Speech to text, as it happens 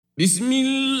بسم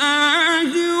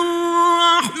الله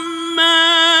الرحمن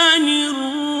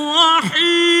الرحيم.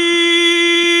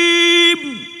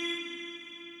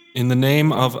 In the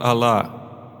name of Allah,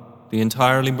 the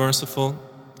entirely merciful,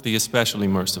 the especially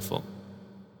merciful.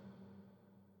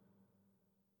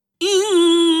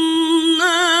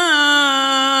 إنا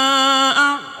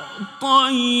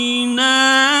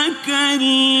أعطيناك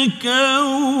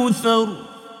الكوثر.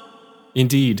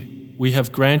 Indeed, we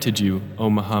have granted you, O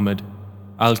Muhammad,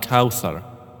 Al-Kawthar.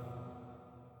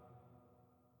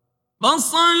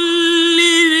 فصل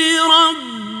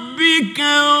لربك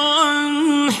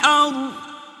وانحر.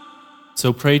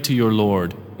 So pray to your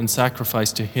Lord and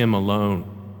sacrifice to Him alone.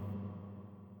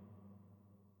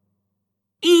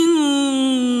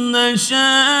 إن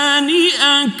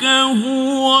شانئك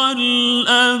هو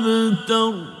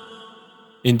الأبتر.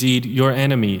 Indeed, your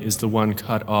enemy is the one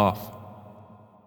cut off.